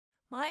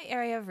My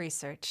area of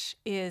research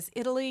is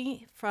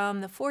Italy from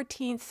the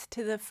 14th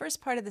to the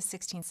first part of the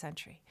 16th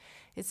century.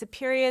 It's a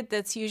period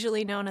that's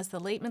usually known as the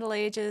late Middle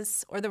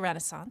Ages or the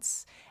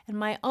Renaissance. And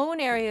my own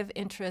area of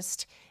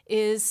interest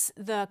is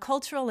the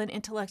cultural and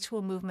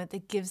intellectual movement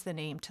that gives the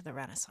name to the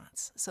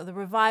Renaissance. So the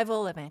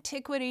revival of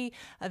antiquity,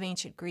 of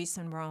ancient Greece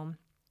and Rome.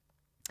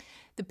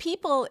 The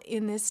people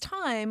in this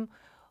time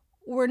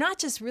were not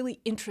just really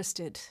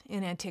interested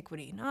in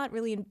antiquity, not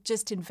really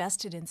just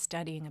invested in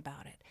studying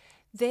about it.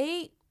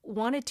 They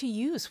wanted to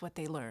use what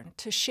they learned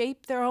to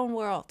shape their own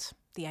world,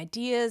 the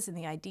ideas and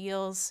the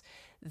ideals,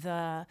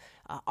 the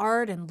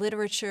art and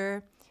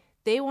literature.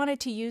 They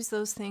wanted to use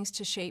those things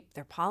to shape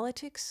their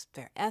politics,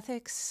 their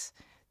ethics,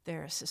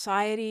 their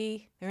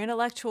society, their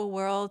intellectual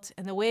world,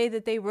 and the way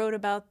that they wrote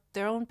about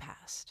their own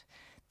past.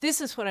 This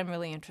is what I'm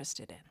really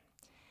interested in.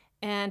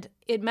 And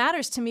it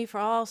matters to me for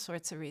all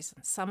sorts of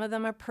reasons. Some of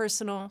them are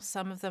personal,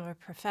 some of them are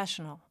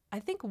professional. I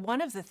think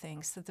one of the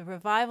things that the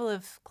revival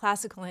of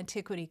classical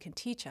antiquity can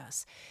teach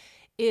us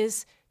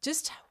is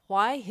just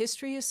why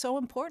history is so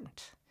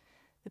important.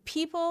 The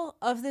people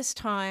of this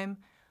time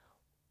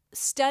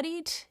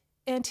studied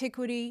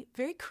antiquity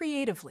very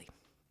creatively,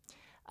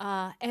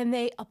 and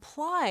they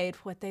applied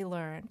what they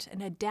learned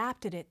and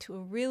adapted it to a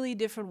really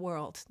different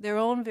world, their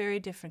own very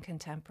different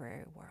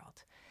contemporary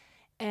world.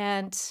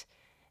 And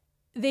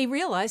they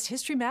realized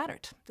history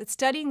mattered, that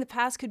studying the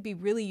past could be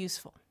really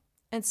useful.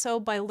 And so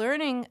by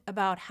learning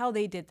about how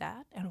they did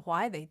that and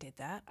why they did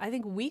that, I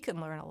think we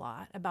can learn a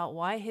lot about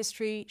why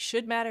history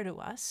should matter to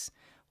us,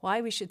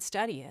 why we should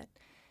study it,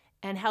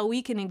 and how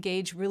we can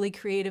engage really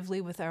creatively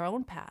with our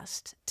own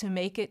past to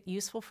make it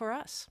useful for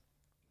us.